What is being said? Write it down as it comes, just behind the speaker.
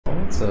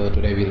So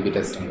today we'll be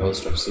testing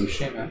Ghost of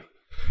Tsushima,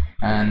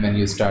 and when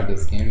you start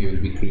this game you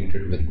will be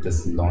greeted with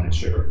this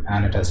launcher,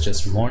 and it has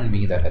just warned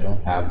me that I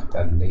don't have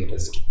the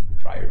latest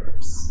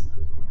drivers.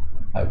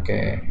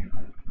 Okay,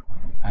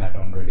 and I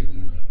don't really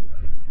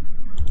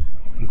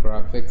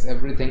graphics,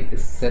 everything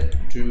is set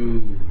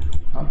to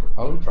not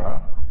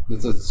ultra.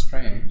 This is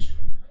strange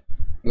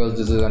because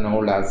this is an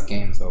old ass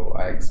game, so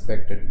I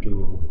expect it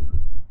to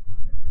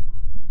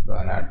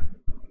run at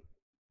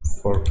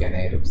 4K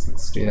native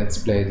 60.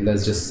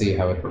 Let's just see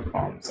how it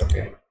performs.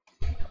 Okay,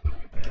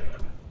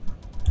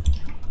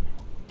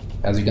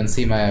 as you can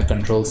see, my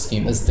control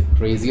scheme is the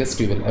craziest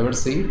you will ever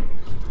see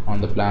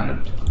on the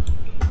planet.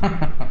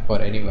 For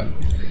anyone.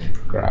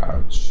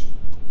 Crouch,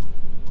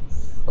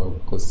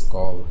 focus,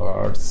 call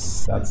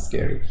bars. That's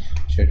scary.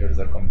 Shaders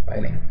are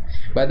compiling.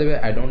 By the way,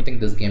 I don't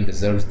think this game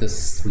deserves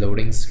this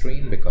loading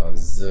screen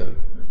because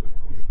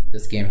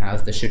this game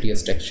has the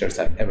shittiest textures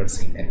I've ever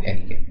seen in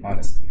any game,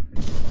 honestly.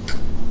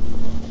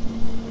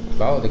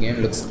 Wow, the game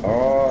looks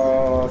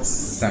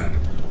awesome.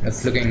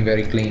 It's looking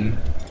very clean,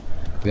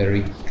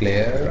 very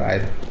clear. I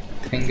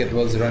think it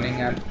was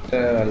running at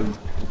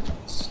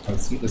I'll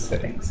see the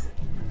settings.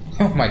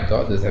 Oh my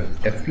god, this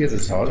FPS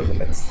is horrible.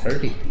 That's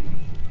 30.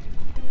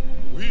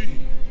 We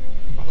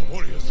are the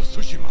warriors of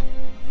Tsushima.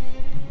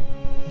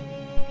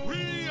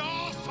 We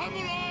are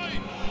samurai.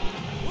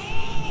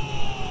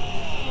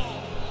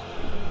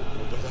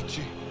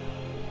 Motodachi,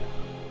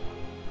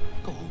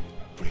 go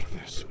break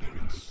their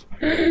spirits.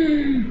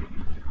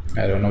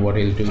 I don't know what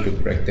he'll do to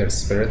break their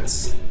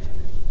spirits.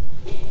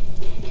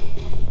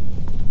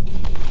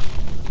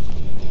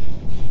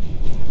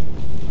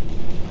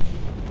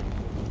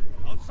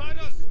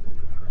 Outsiders,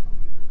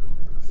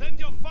 send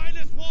your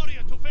finest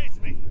warrior to face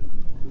me.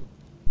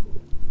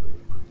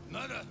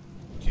 Nada,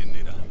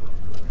 Jinnida.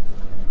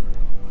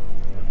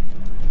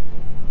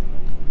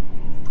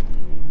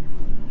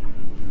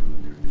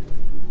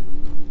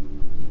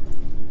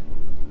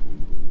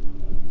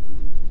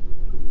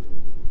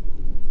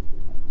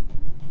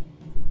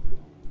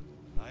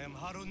 I am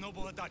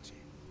Harunobu Adachi,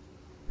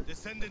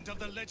 descendant of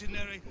the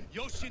legendary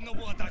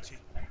Yoshinobu Adachi.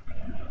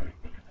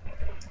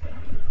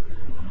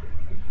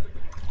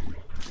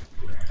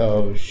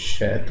 Oh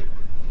shit.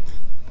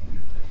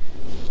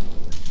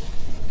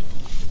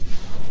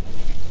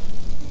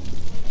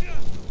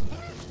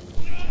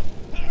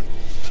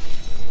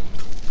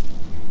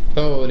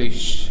 Holy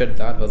shit,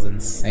 that was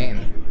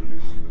insane.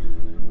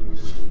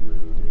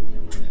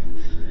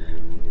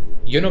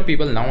 You know,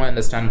 people, now I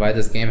understand why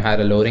this game had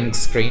a loading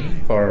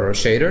screen for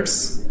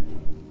shaders.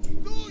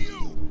 Do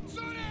you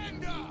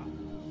surrender?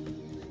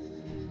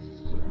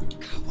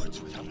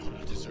 Cowards without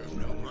honor deserve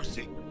no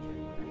mercy.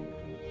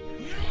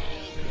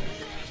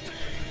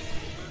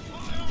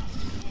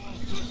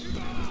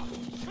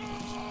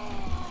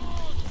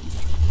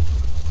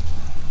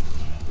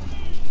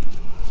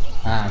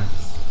 Man,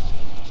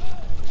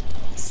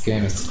 this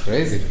game is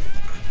crazy.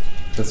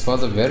 This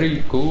was a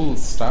very cool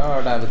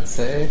start, I would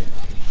say.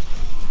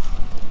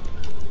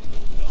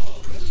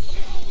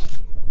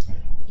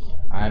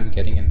 I'm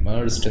getting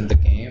immersed in the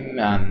game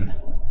and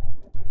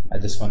I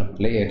just want to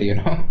play it, you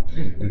know,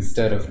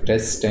 instead of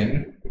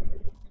testing.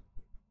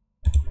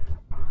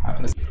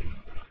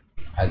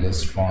 I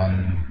just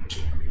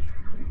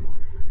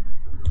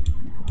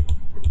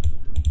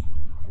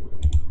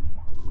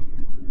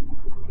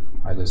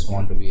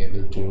want to be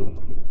able to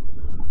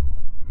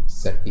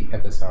set the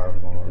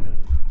FSR mode.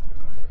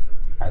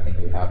 I think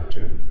we have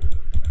to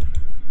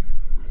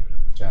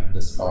turn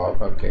this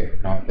off. Okay,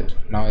 now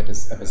it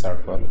is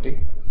FSR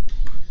quality.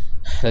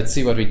 Let's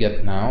see what we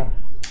get now.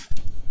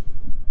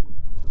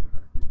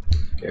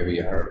 Okay, we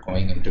are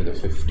going into the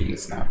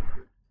 50s now.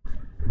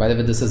 By the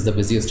way, this is the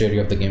busiest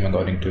area of the game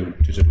according to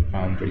Digital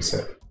Foundry,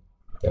 so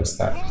there's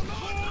that.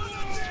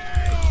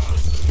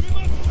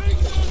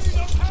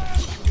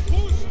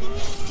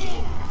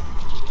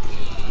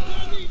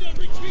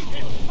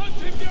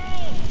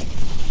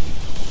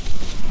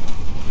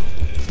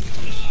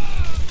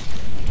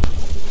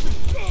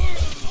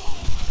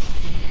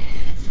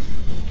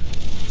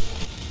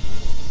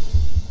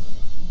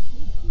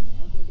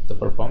 The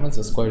performance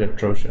is quite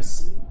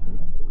atrocious.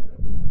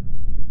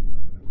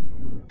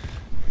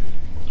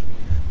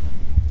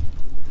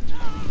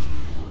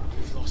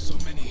 We've lost so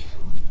many.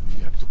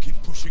 We have to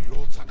keep pushing,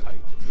 Lord Sakai,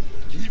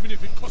 even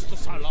if it costs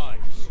us our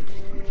lives.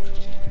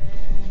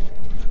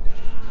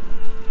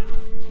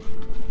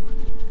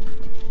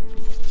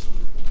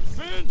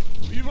 Men,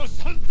 we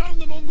must hunt down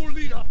the Mongol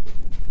leader.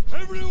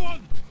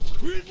 Everyone,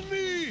 with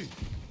me.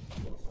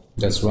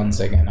 Just 1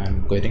 second,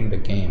 I'm quitting the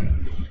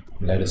game.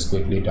 Let us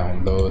quickly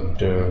download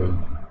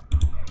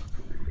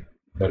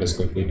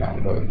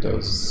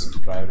those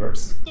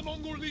drivers. The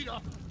Mongol leader.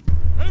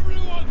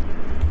 Everyone,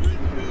 with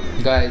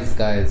me.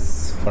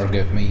 Guys,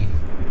 forgive me.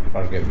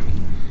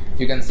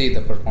 You can see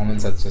the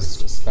performance has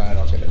just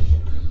skyrocketed.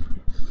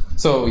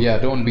 So yeah,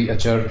 don't be a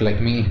jerk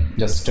like me.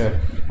 Just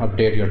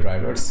update your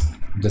drivers.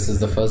 This is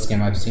the first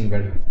game I've seen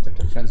where the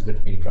difference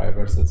between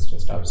drivers is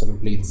just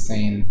absolutely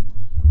insane.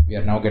 We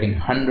are now getting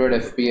 100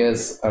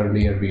 FPS.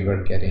 Earlier we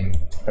were getting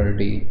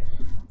 30.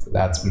 So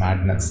that's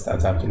madness.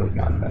 That's absolute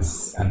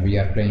madness. And we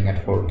are playing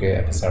at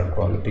 4K FSR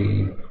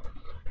quality.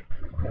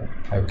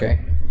 Okay,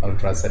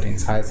 ultra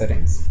settings, high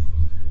settings.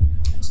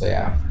 So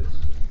yeah,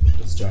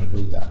 just don't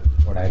do that.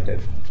 What I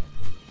did.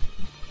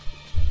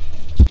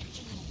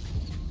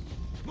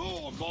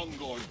 More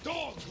Mongol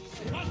dogs!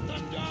 Cut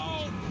them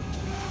down!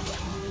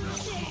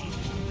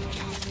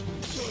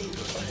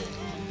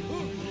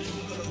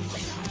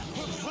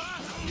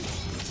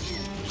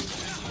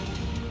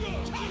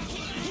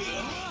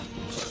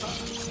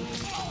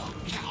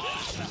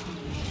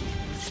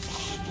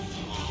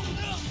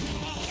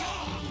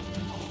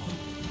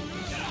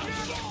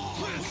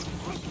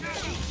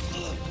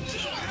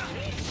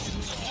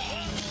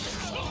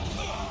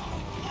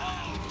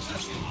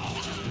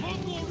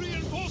 Mongol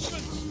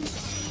reinforcements!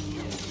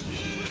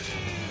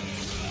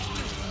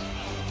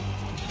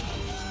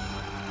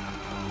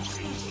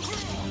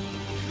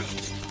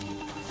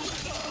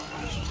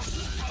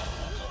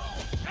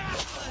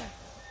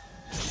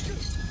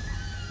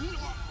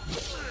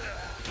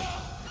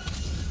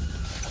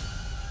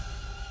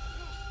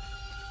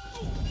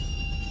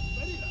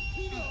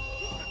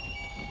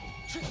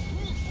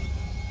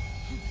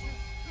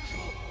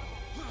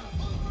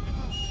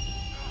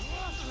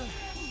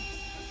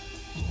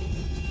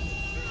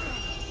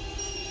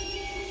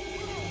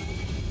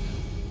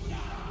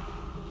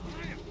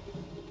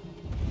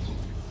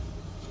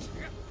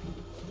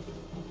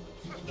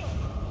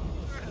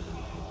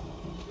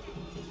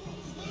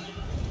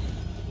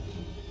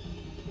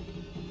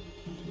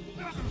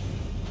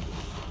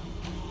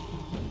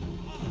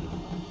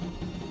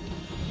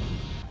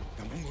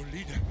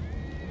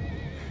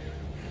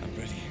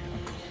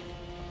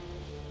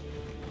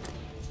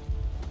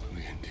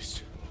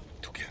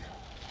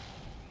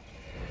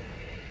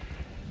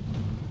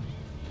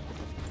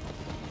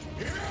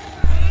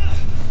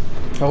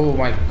 Oh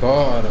my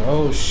god,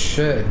 oh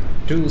shit.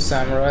 2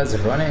 samurais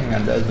running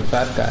and there's the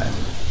fat guy.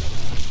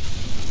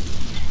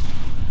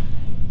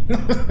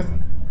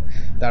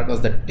 That was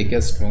the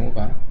dickest move,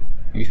 huh?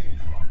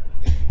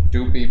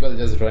 2 people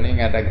just running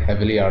at a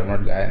heavily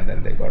armored guy and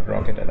then they got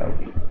rocketed out.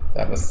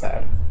 That was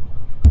sad.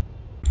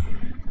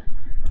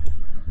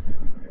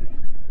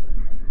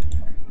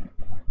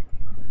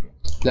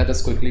 Let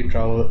us quickly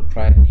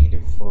try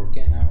native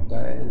 4K now,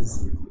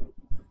 guys.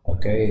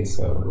 Okay,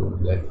 so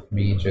let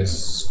me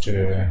just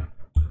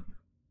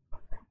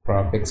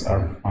graphics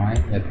are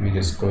fine. Let me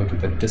just go to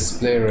the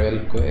display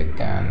real quick,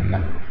 and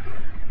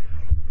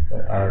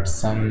there are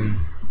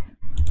some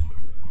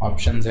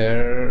options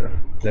here.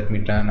 Let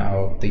me turn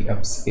out the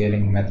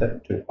upscaling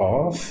method to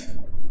off.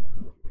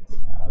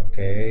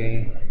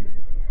 Okay,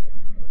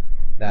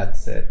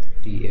 that's it.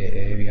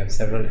 TAA, we have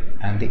several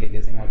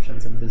anti-aliasing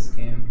options in this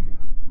game,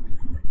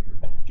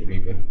 but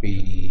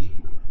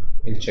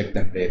we'll check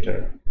them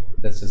later.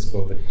 Let's just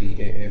go with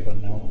TAA for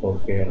now.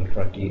 4K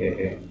Ultra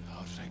TAA.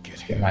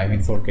 Okay, I mean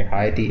 4K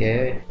High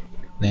TAA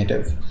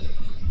native.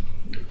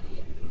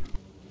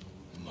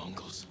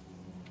 Mongols.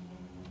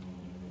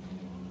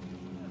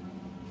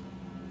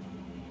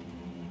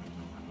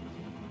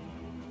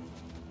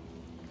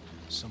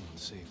 Someone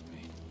saved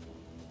me.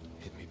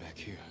 Hit me back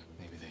here.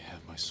 Maybe they have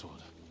my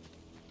sword.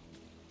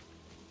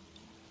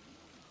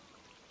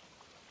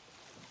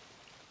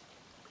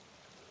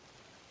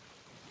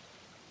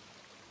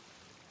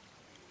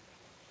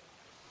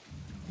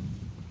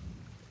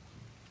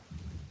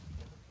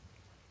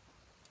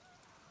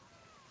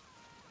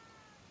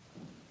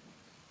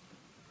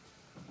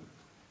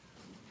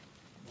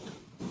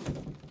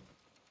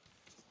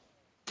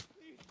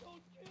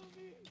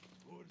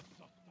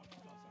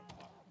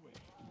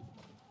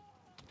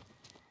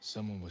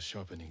 Someone was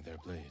sharpening their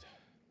blade.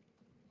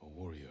 A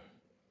warrior.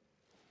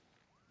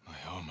 My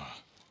armor.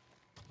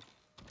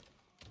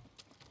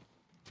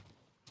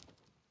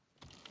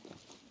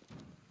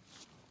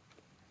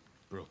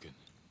 Broken.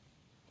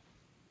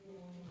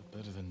 But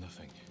better than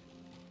nothing.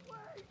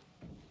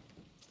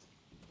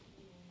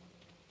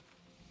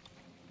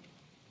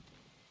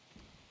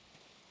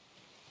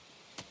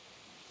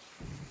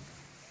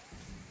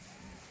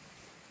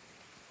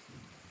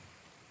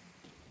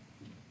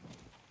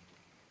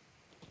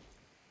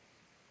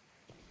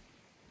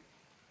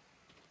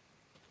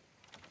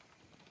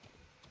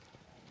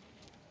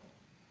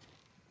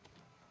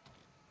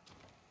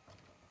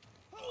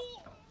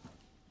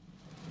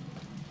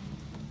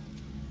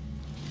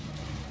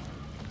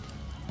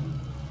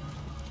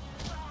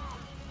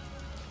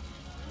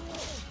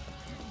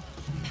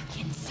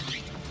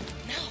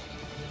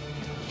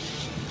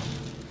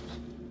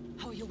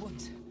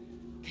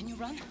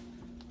 Run?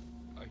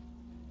 I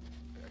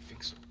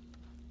think so.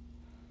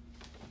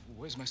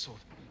 Where's my sword?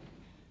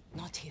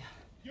 Not here.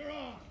 You're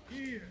on!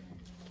 Here!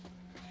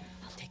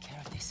 I'll take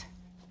care of this.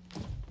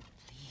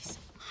 Please,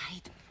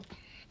 hide.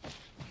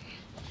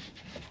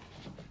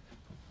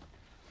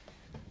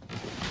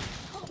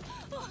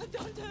 Oh,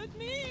 don't hurt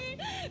me!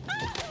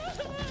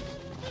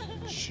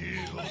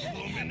 Shield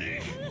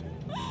Lumini!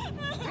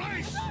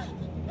 Rise!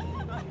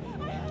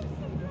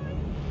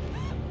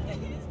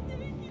 Please,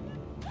 take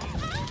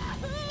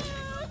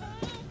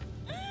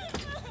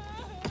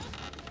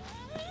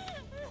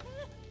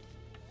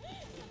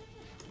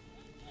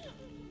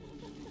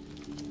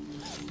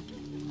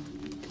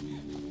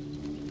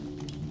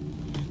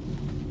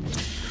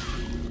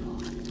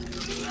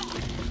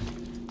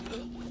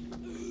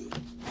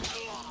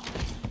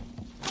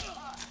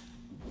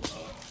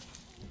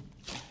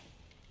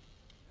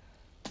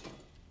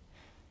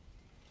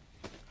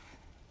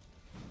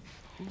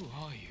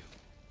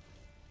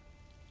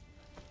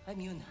I'm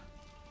Yuna.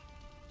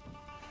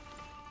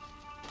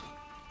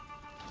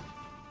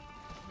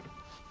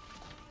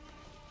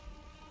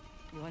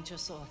 You want your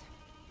sword?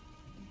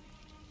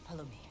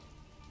 Follow me.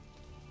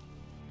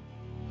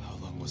 How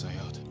long was I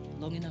out?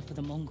 Long enough for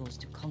the Mongols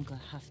to conquer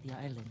half the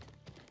island.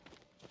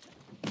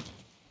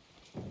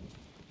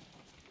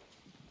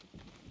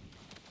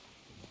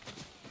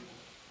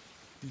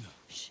 Yuna.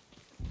 Shh,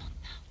 not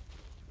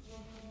now.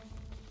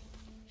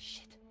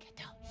 Shit, get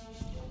down.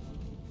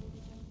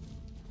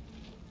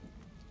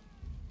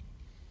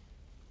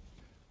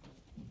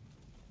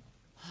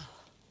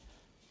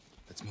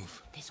 Let's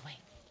move. This way.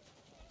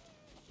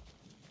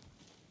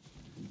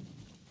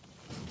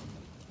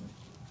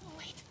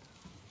 Wait.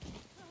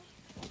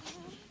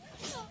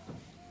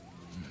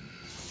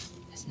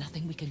 There's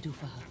nothing we can do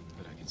for her.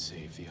 But I can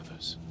save the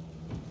others.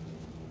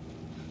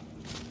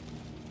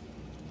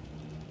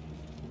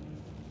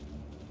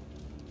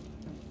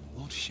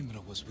 Lord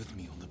Shimura was with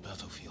me on the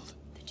battlefield.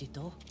 The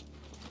Jito?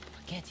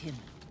 Forget him.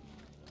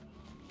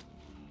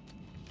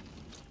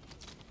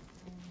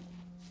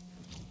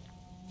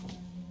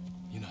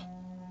 Yuna,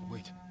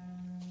 wait.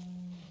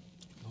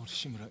 Lord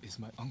Shimura is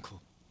my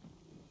uncle.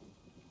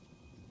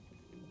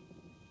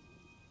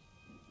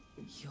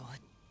 You're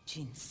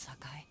Jin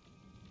Sakai?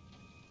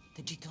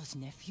 The Jito's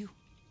nephew?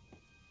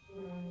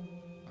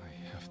 I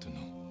have to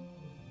know.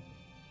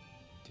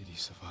 Did he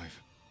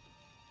survive?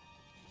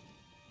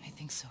 I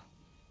think so.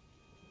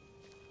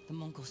 The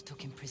Mongols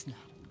took him prisoner.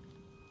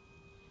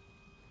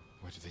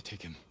 Where did they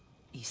take him?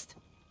 East,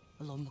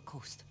 along the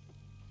coast.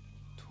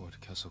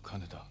 Toward Castle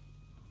Kaneda.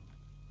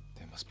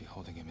 They must be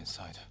holding him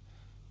inside,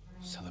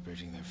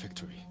 celebrating their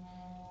victory.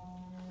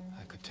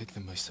 I could take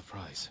them by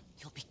surprise.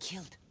 You'll be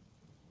killed.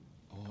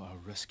 Or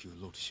I'll rescue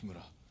Lord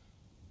Shimura.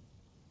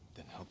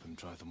 Then help him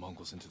drive the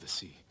Mongols into the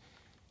sea.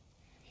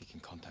 He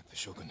can contact the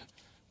Shogun,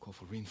 call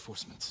for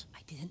reinforcements.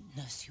 I didn't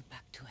nurse you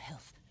back to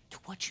health to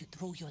watch you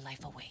throw your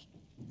life away.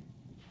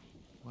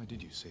 Why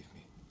did you save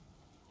me?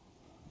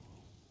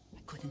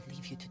 I couldn't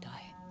leave you to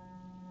die.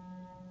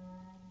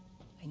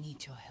 I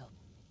need your help.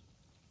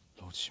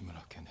 Lord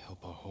Shimura can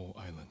help our whole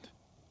island.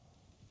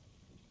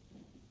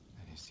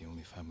 And he's the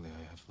only family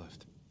I have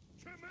left.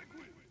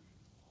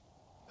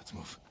 Let's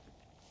move.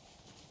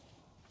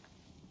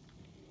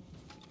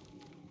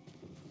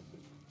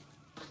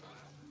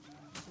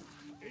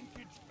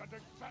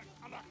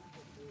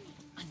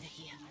 Under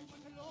here.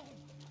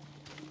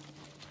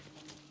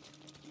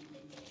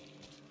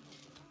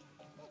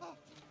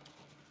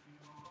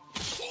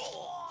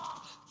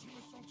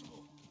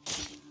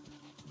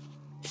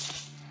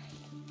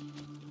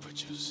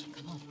 Witches.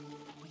 Come on.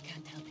 We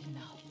can't help him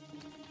now.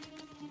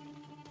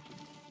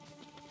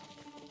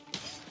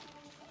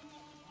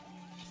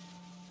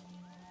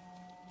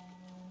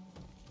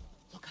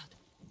 Look out.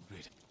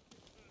 Read.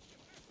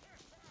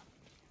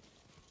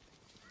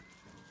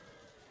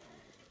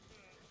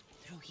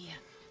 Through here.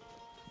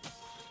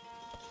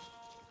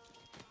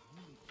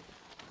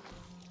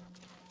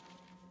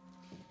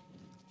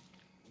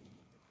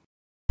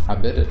 I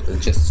bet it will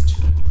just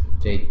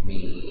take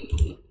me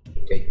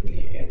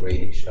a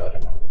really short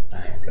amount of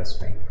time.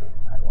 Trust me,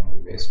 I won't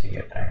be wasting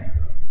your time.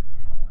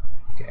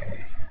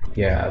 Okay,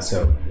 yeah,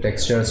 so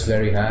textures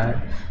very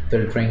high,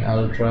 filtering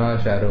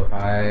ultra, shadow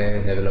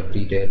high, level of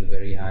detail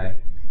very high,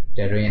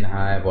 terrain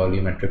high,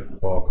 volumetric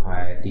fog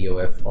high,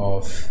 DOF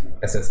off,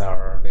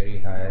 SSR very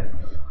high,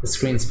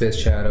 screen space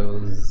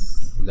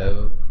shadows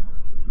low,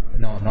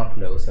 no, not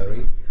low,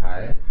 sorry,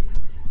 high,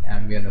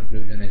 ambient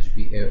occlusion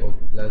HBAO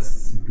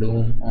plus,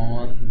 bloom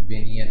on,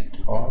 vignette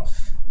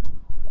off,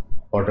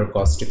 border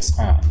caustics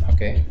on.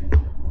 Okay,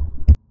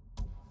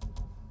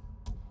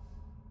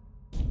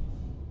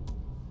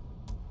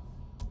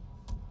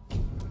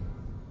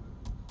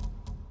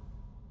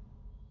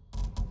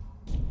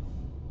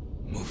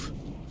 Move.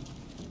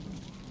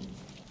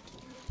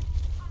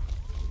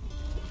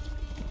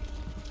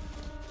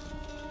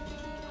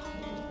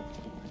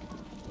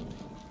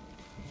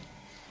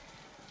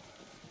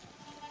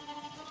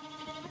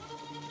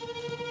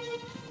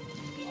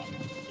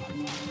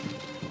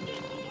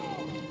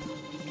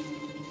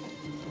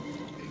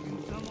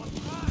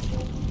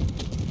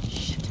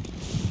 Shit.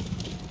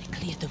 They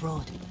cleared the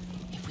road.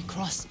 If we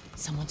cross,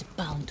 someone's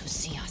bound to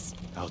see us.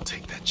 I'll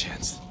take that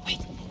chance. Wait.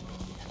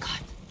 The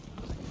cart.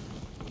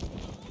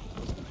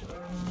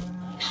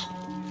 No.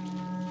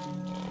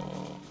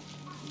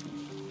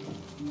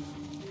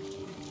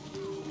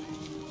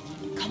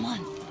 Come on.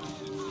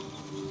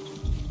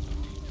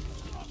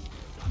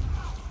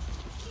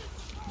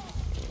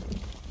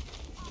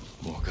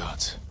 More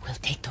guards. We'll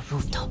take the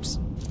rooftops.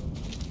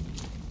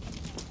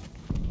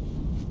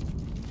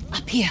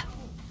 Up here.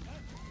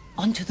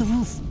 Onto the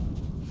roof.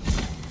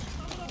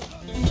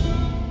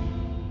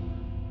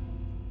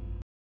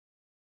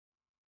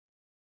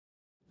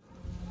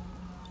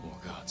 More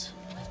guards.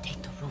 We'll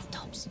take the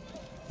rooftops.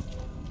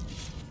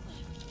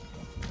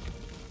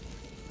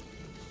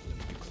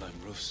 You climb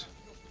roofs,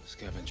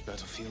 scavenge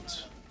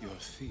battlefields. You're a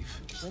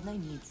thief. When I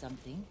need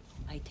something,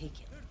 I take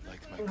it.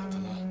 Like my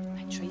katana.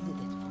 I traded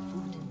it for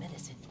food and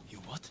medicine. You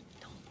what?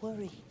 Don't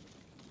worry.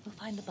 We'll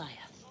find the buyer.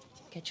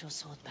 Get your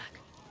sword back.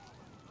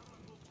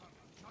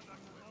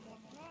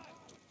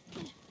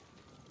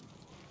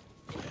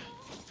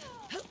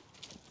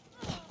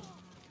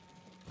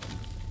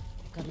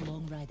 Got a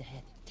long ride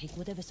ahead. Take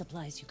whatever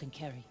supplies you can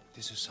carry.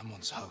 This is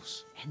someone's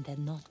house. And they're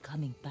not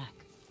coming back.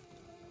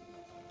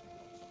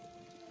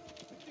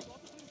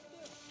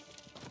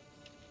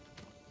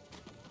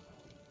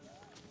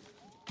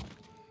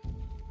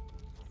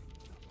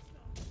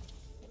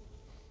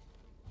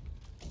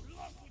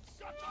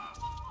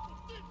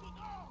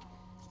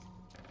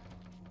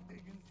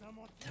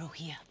 Throw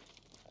here.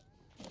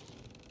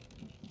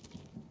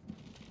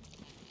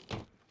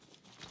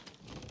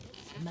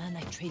 The man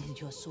I traded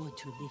your sword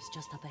to lives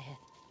just up ahead.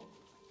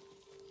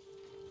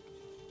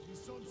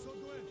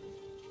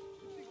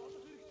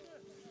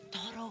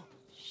 Toro!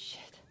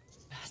 Shit.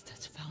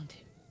 Bastards found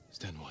him.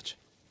 Stand watch.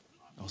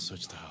 I'll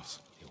search the house.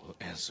 He will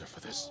answer for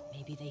this.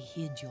 Maybe they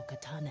hid your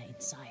katana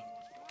inside.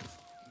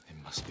 They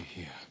must be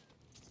here.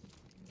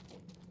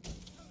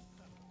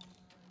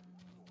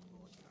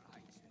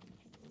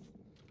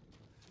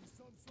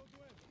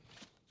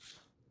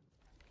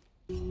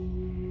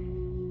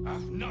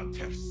 Ach, not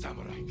her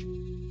samurai.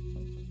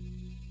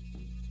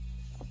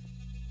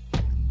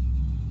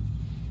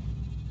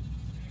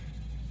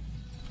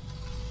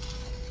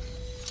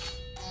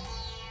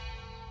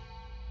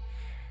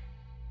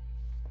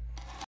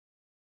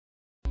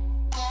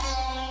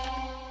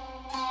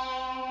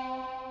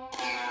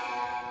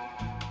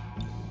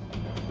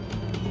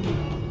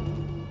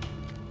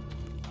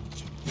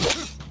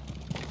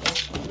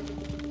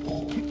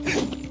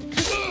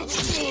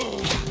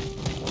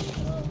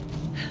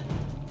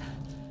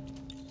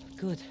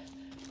 Good.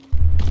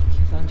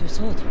 You found your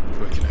sword.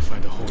 Where can I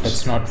find a horse?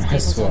 It's not my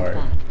Stables on sword.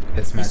 fire.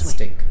 It's my This way.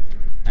 stick.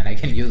 And I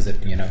can use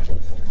it, you know.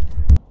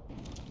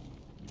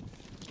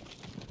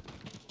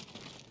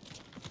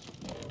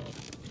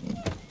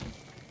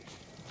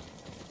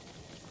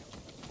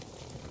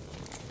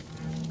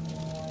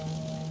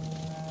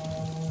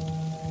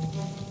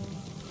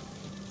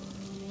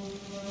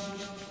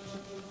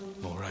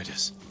 More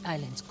riders.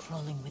 Islands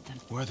crawling with them.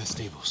 Where are the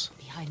stables?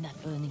 Behind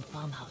that burning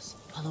farmhouse.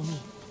 Follow me.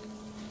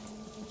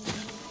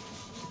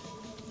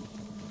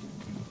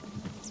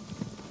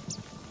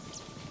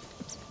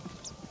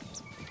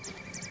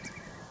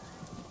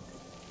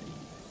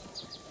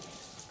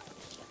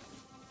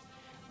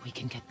 We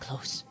can get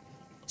close,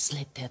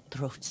 slit their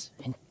throats,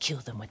 and kill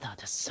them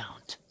without a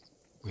sound.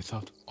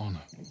 Without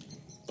honor.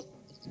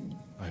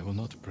 I will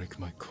not break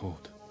my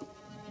code.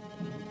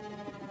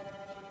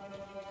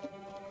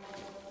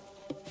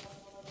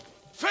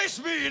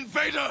 Face me,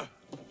 invader!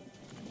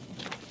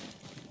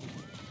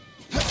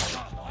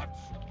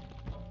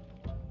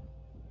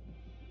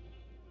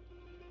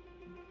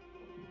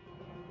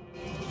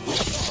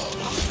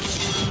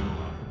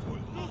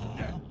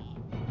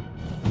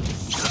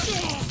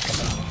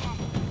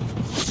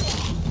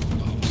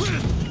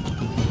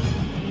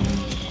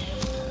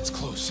 It's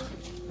close.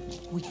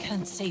 We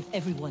can't save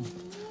everyone.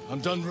 I'm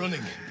done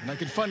running, and I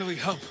can finally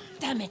help.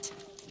 Damn it!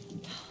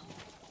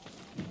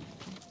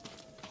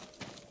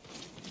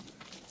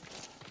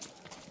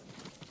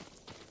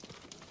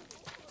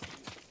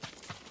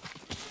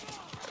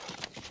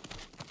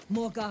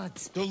 More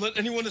guards. Don't let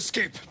anyone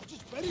escape.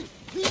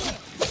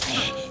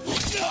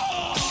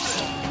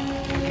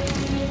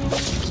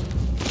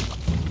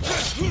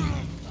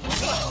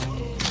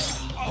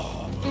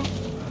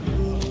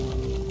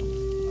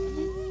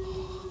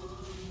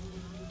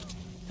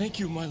 Thank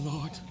you, my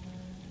lord.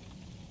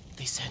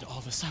 They said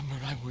all the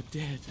samurai were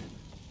dead.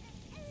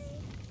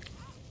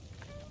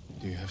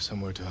 Do you have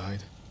somewhere to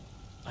hide?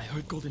 I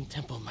heard Golden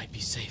Temple might be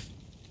safe.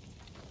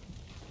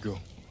 Go.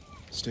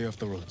 Stay off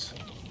the roads.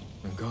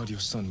 And guard your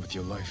son with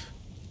your life.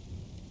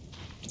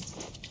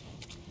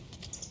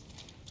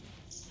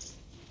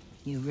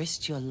 You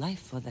risked your life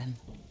for them.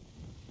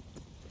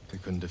 They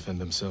couldn't defend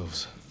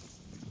themselves.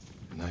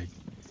 And I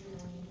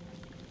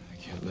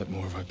can't let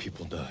more of our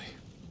people die.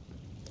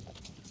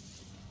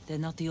 They're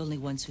not the only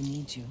ones who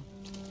need you.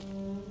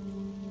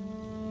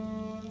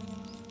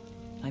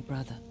 My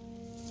brother.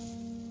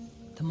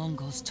 The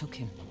Mongols took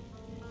him.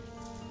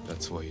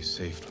 That's why you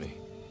saved me.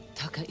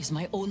 Taka is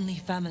my only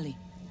family.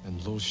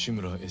 And Lord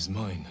Shimura is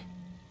mine.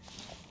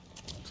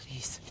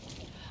 Please.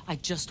 I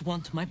just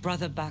want my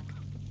brother back.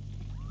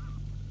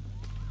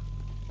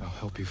 I'll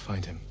help you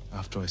find him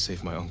after I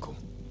save my uncle.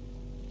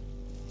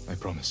 I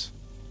promise.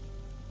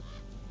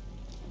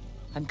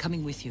 I'm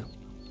coming with you.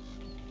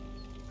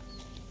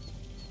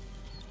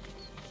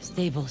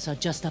 Stables are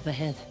just up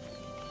ahead.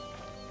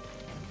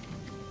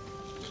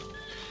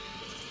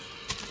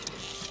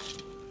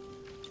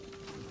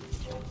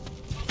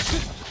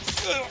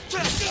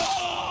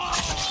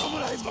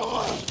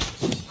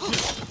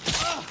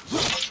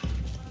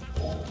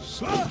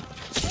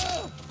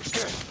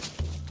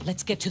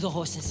 Let's get to the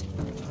horses.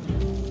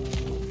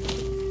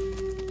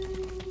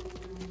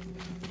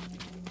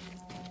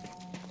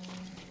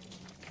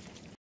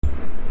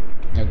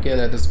 Okay,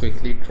 let us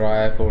quickly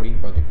try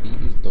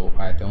 1440p, though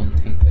I don't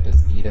think it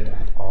is needed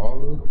at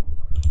all.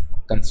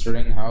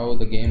 considering how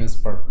the game is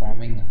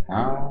performing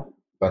now,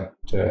 but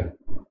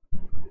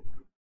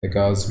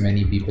because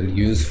many people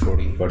use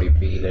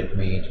 1440p, let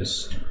me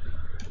just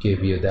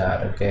give you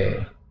that,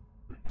 okay?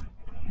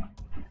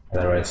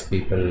 Otherwise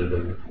people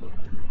will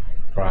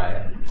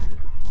cry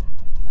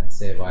and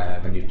say, why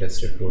haven't you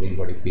tested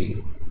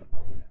 1440p?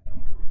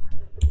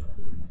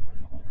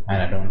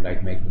 And I don't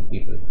like making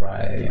people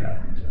cry, you know.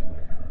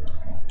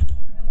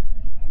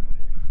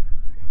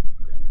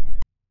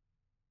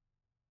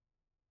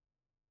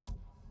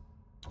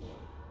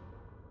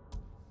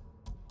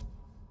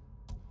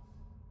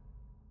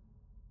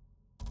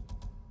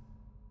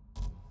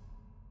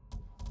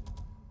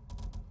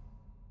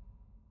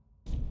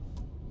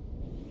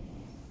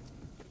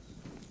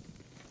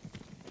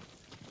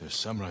 They're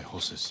samurai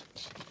horses.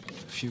 A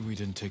few we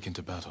didn't take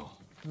into battle.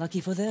 Lucky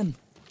for them.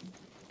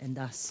 And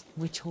us.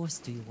 Which horse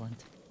do you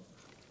want?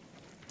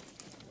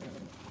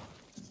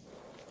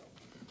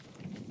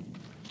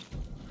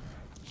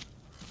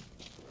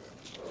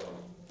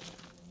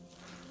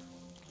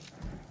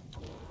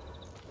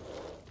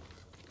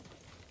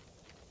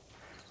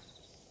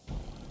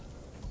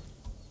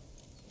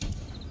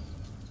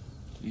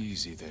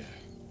 Easy there.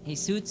 He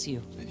suits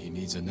you. And he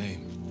needs a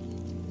name.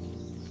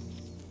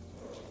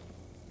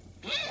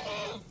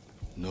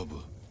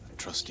 Nobu, a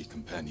trusty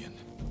companion.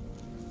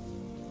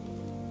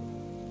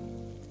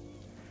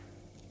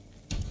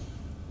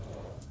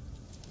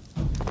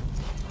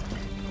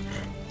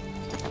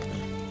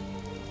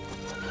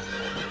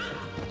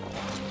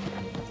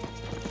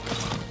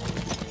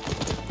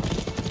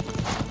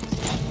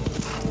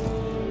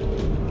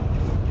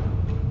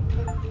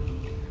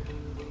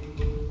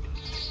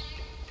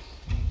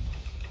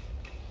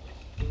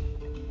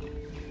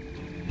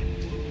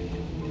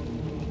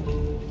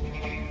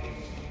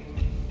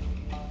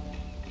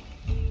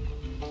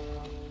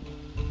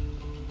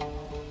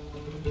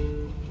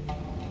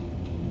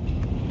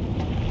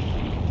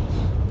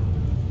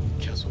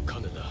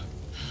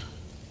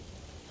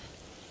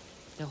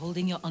 They're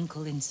holding your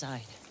uncle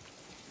inside.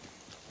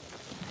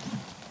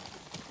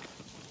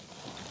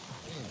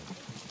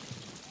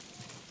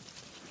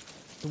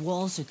 The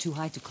walls are too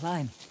high to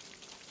climb.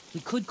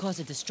 We could cause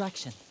a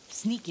distraction.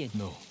 Sneak in.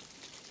 No.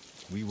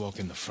 We walk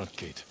in the front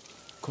gate.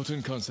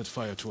 Khotun Khan set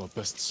fire to our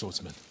best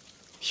swordsman.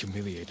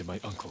 Humiliated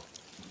my uncle.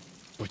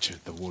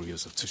 Butchered the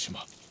warriors of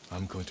Tsushima.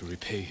 I'm going to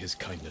repay his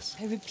kindness.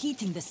 By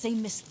repeating the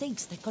same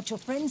mistakes that got your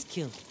friends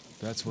killed.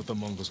 That's what the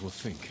Mongols will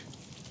think.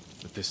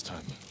 But this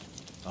time,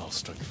 I'll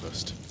strike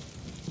first.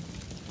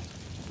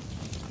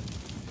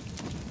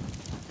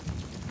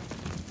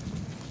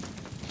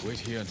 Wait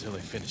here until I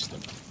finish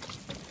them.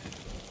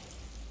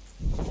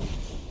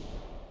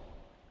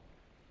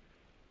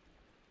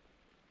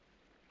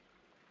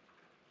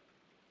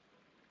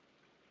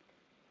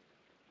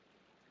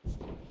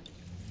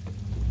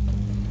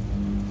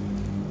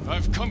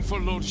 I've come for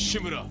Lord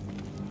Shimura.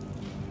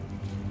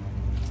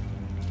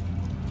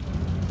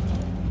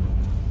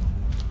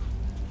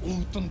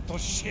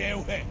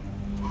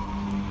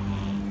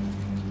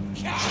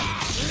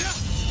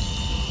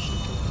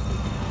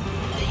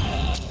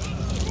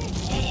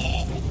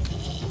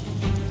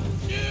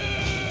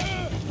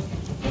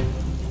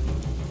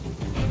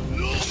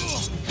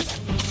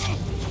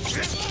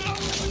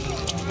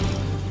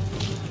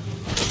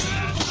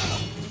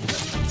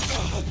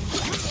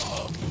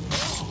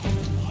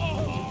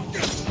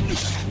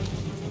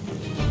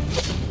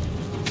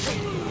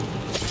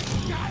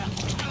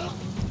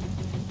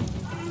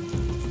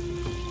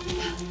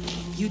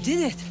 You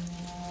did it!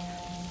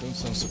 Don't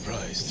sound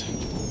surprised.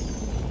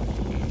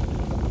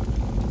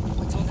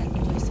 What's all that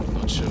noise?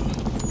 Not sure.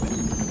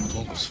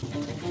 Mongols.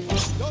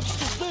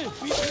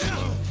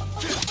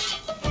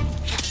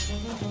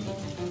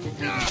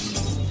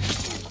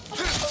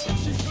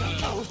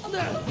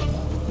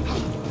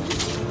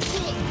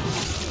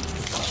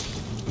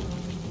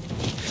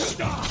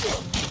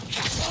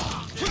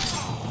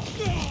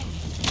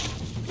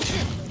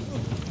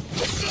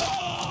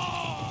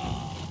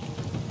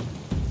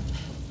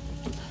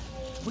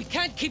 We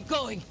can't keep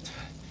going!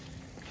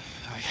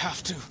 I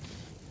have to.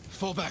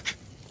 Fall back.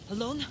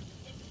 Alone?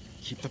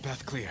 Keep the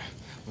path clear.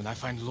 When I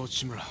find Lord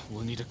Shimura,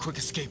 we'll need a quick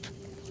escape.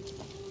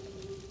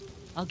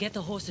 I'll get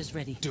the horses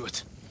ready. Do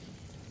it.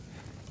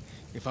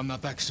 If I'm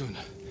not back soon,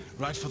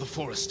 ride for the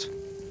forest.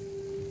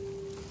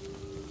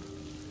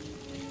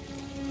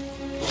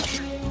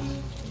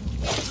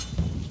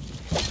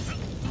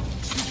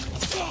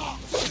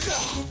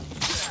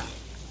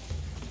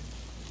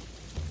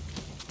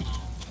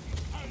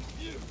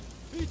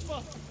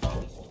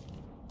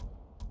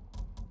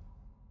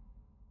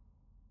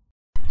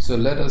 So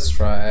let us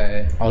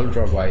try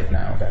Ultrawide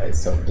now,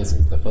 guys. So this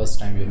is the first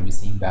time you'll be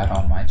seeing that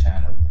on my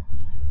channel.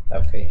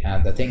 Okay,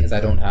 and the thing is,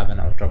 I don't have an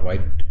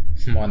Ultrawide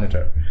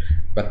monitor,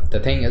 but the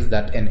thing is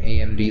that in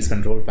AMD's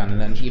control panel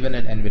and even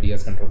in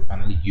NVIDIA's control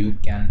panel, you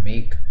can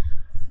make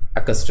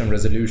a custom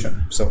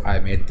resolution. So I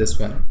made this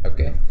one.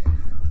 Okay,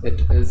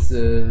 it is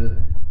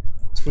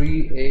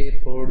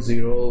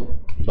 3840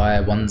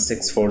 by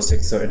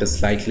 1646, so it is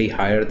slightly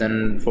higher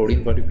than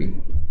 1440p.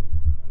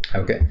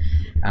 Okay,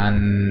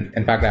 and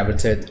in fact I would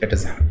say it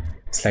is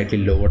slightly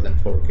lower than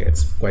 4K.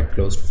 It's quite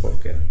close to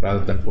 4K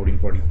rather than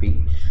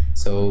 1440p.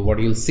 So what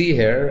you'll see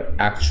here,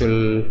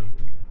 actual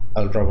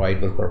ultra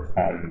wide will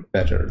perform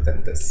better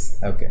than this.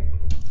 Okay,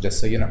 just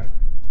so you know.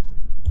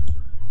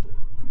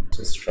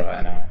 Just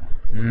try now.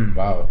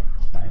 Wow,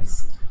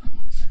 nice.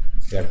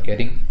 We are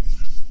getting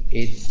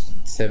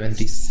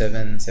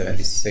 877,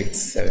 76,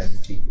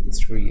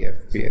 73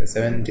 FPS,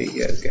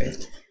 70. Okay.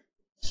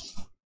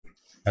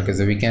 Okay,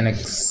 so we can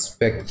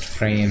expect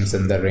frames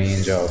in the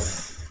range of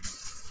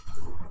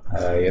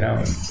you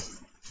know,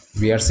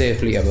 we are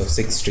safely above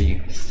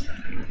 60,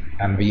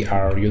 and we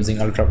are using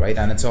ultra wide,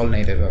 and it's all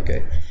native.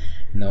 Okay,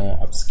 no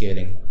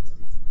upscaling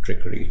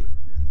trickery,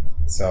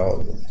 it's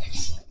all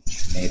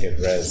native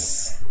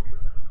res.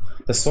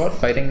 The sword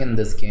fighting in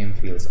this game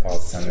feels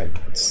awesome.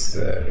 It's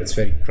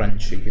very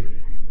crunchy,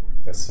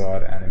 the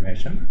sword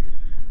animation.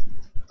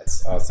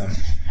 It's awesome.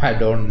 I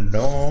don't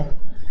know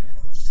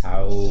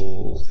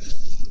how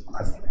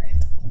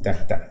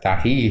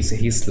that he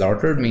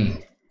slaughtered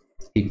me.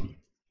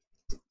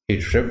 He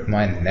ripped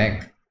my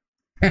neck.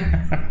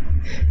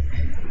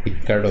 He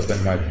cut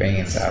open my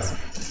veins.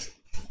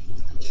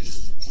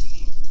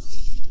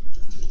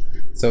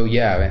 So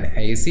yeah, when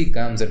AC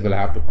comes, it will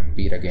have to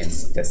compete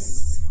against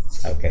this.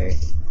 Okay,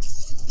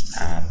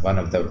 and one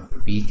of the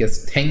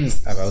weakest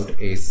things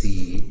about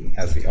AC,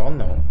 as we all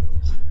know,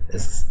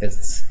 is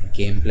its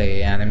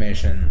gameplay,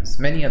 animations,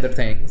 many other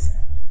things,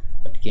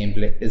 but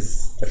gameplay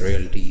is the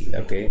real deal.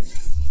 Okay,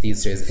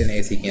 these days in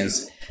AC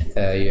games,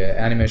 your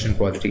animation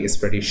quality is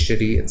pretty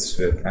shitty. Its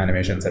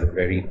animations are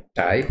very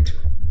tight,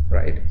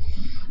 right?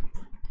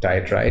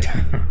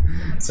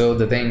 So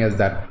the thing is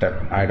that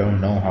I don't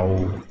know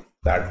how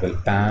that will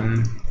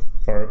pan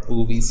for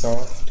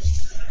Ubisoft.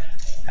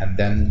 And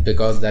then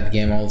because that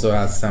game also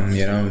has some,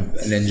 you know,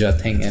 ninja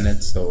thing in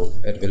it, so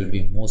it will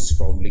be most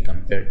probably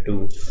compared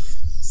to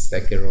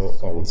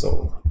Sekiro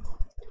also.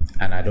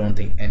 And I don't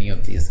think any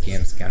of these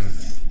games can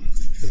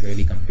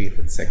really compete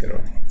with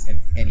Sekiro in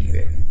any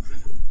way,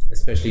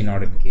 especially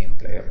not in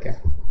gameplay. Okay,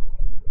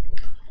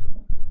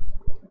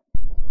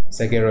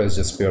 Sekiro is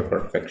just pure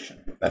perfection.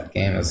 That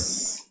game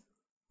is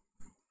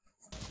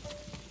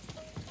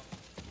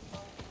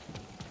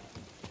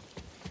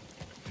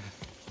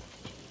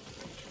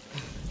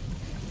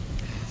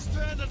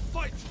Stand and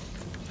fight!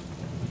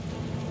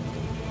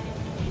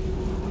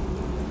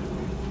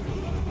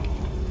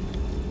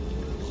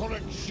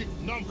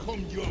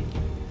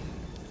 RX6800.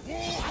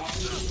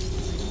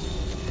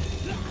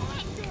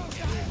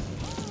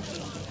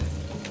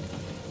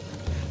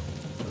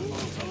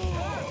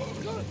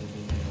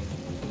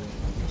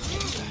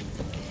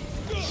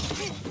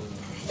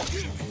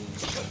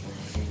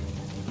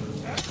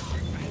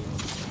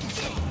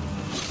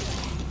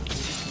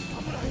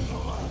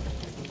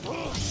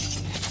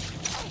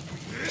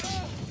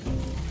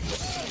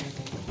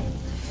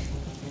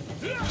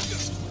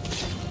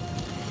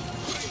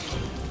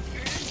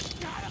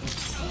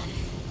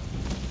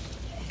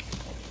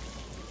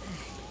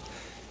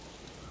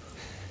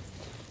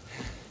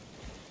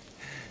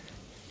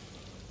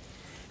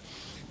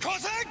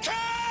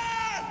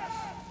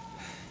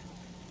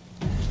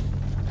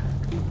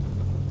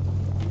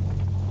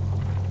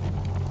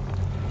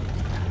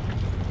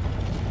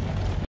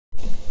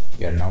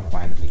 we are now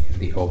finally in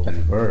the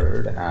open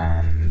world,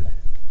 and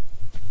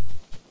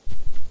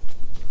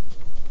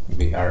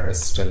we are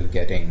still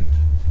getting,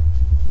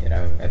 you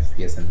know,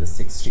 FPS in the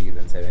 60s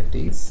and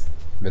 70s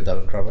with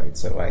ultrawide,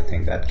 so I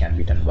think that can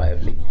be done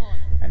viably,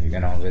 and you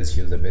can always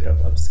use a bit of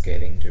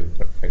upscaling to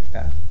perfect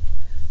that.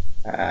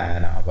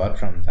 And apart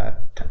from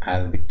that,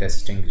 I'll be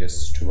testing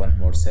just one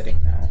more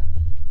setting now,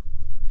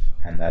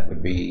 and that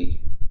would be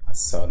a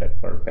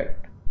solid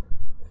perfect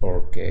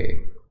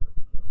 4K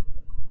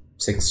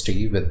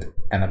 60 with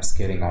an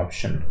upscaling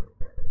option,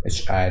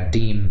 which I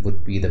deem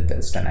would be the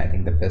best, and I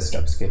think the best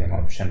upscaling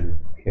option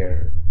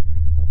here.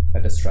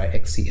 Let us try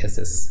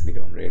XeSS. We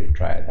don't really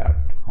try that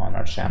on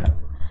our channel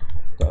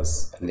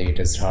because the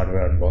latest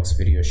hardware unbox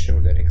video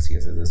showed that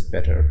XeSS is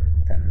better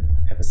than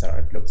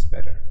FSR. It looks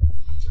better.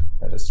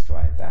 Let us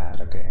try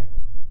that. Okay,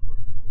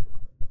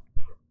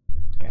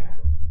 yeah.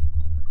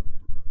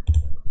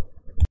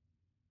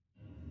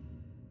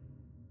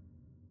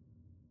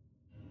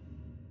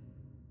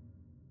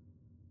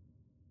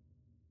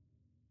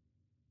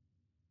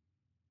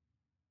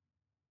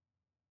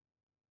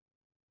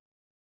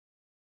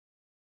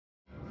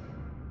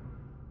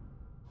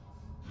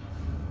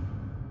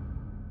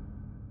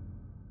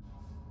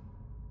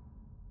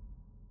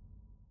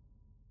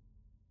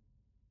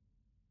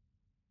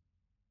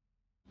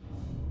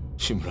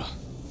 Shimra.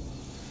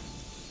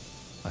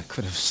 I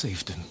could have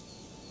saved him,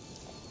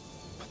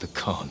 but the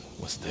Khan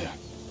was there.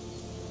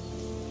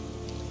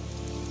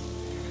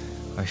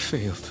 I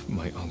failed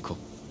my uncle.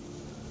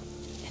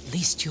 At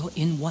least you're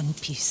in one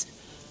piece.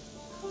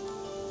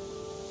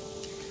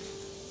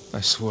 I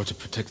swore to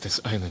protect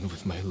this island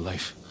with my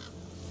life.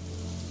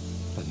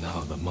 But now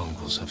the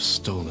Mongols have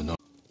stolen all.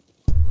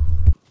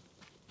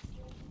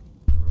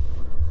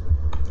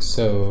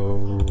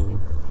 So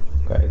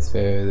guys,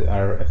 where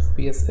our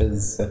FPS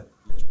is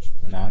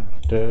not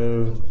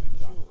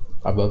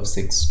above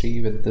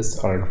 60 with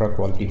this ultra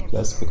quality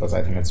plus, because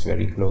I think it's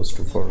very close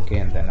to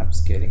 4K and then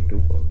upscaling to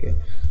 4K.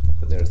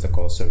 So there's the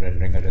cost of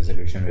rendering a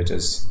resolution which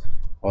is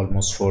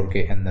almost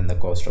 4K, and then the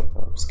cost of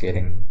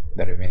upscaling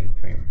the remaining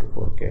frame to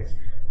 4K.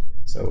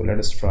 So let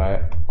us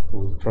try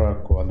ultra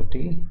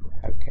quality.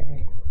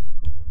 Okay,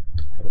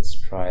 let us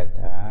try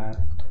that.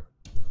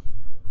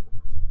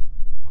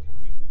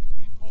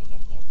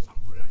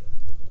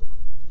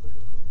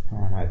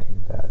 I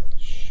think that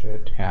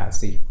should, yeah,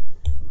 see,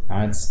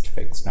 now it's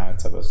fixed, now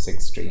it's above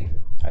 60.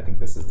 I think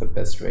this is the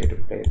best way to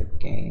play the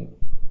game.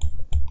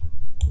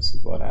 This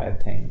is what I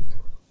think.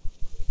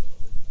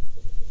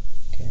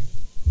 Okay.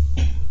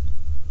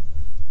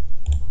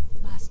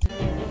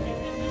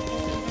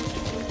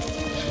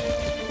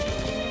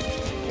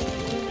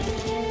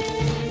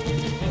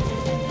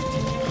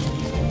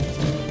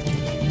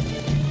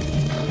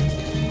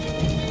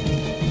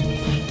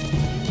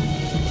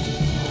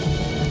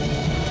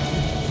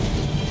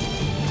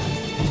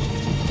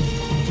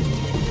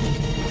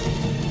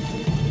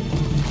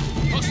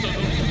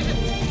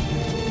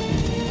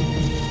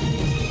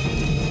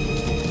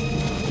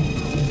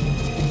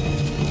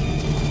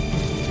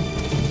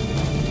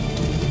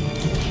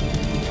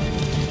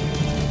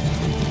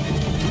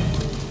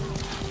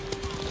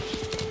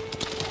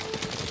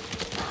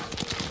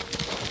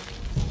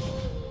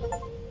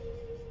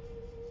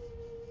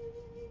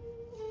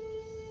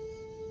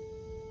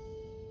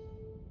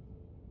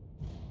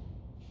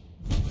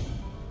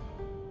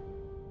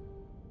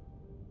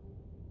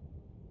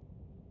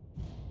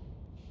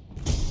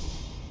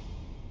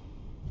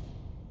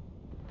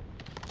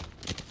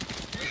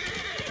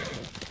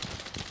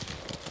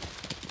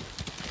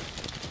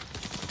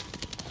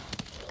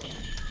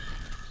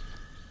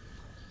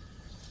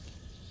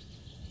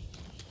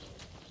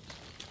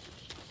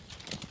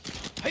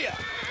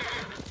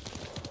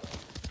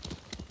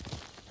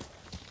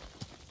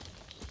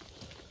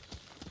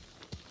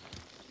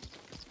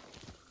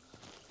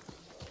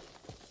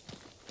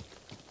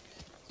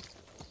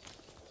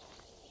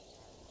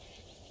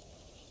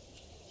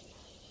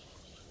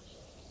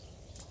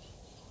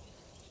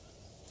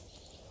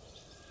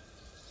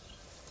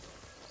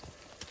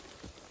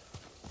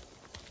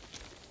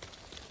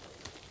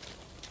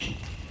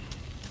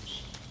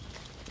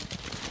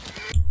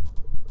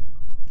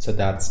 So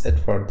that's it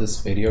for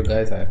this video,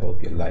 guys. I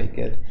hope you like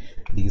it.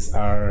 These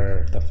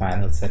are the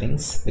final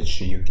settings which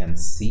you can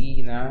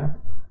see now.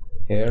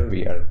 Here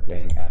we are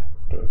playing at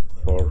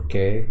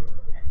 4K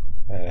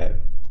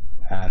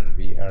and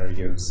we are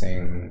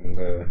using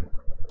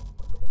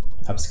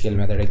upscale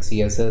method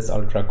XeSS,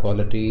 ultra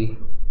quality,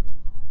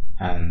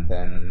 and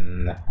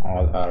then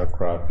all our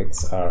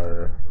graphics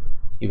are,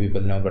 you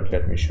will know, but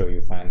let me show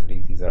you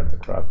finally. These are the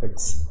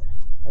graphics.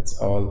 It's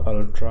all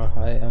ultra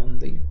high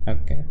only,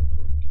 okay,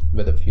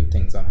 with a few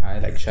things on high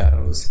like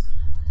shadows,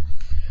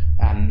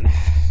 and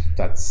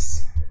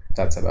that's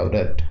about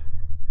it.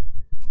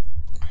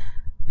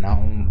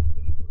 Now,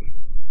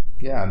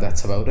 yeah,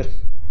 that's about it.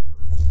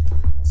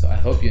 So I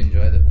hope you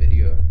enjoy the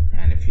video,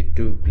 and if you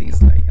do,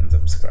 please like and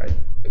subscribe,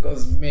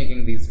 because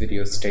making these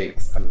videos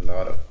takes a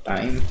lot of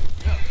time.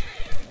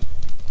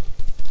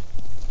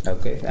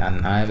 Okay,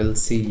 and I will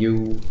see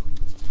you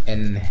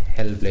in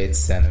Hellblade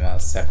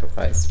Senua's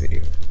Sacrifice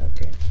video.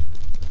 Okay,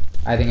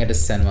 I think it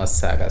is Senua's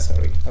Saga,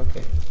 sorry.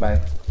 Okay,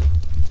 bye.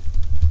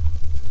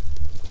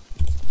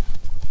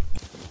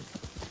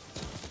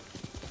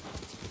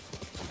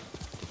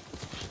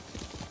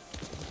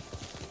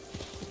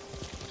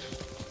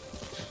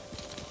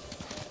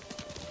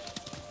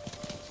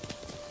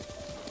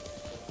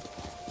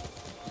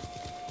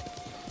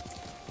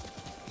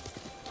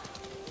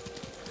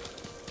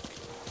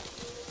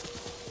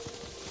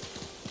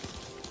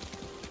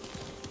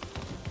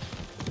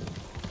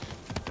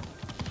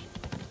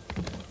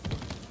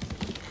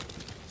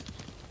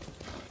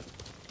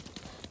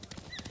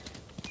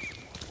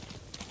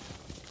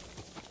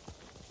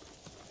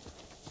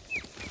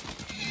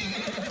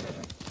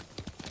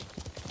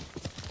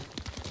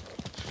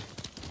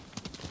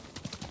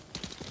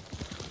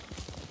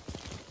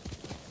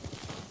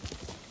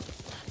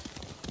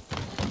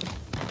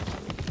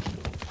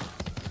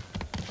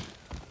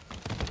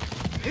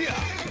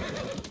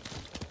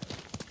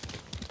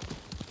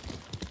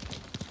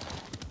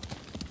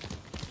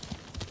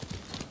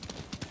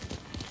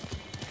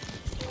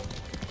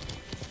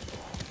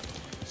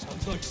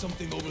 Sounds like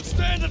something over.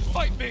 Stand and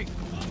fight me!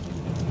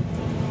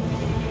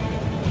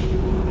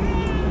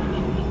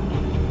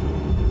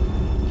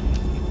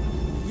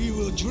 We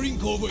will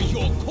drink over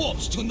your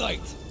corpse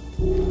tonight!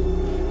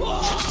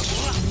 Huh.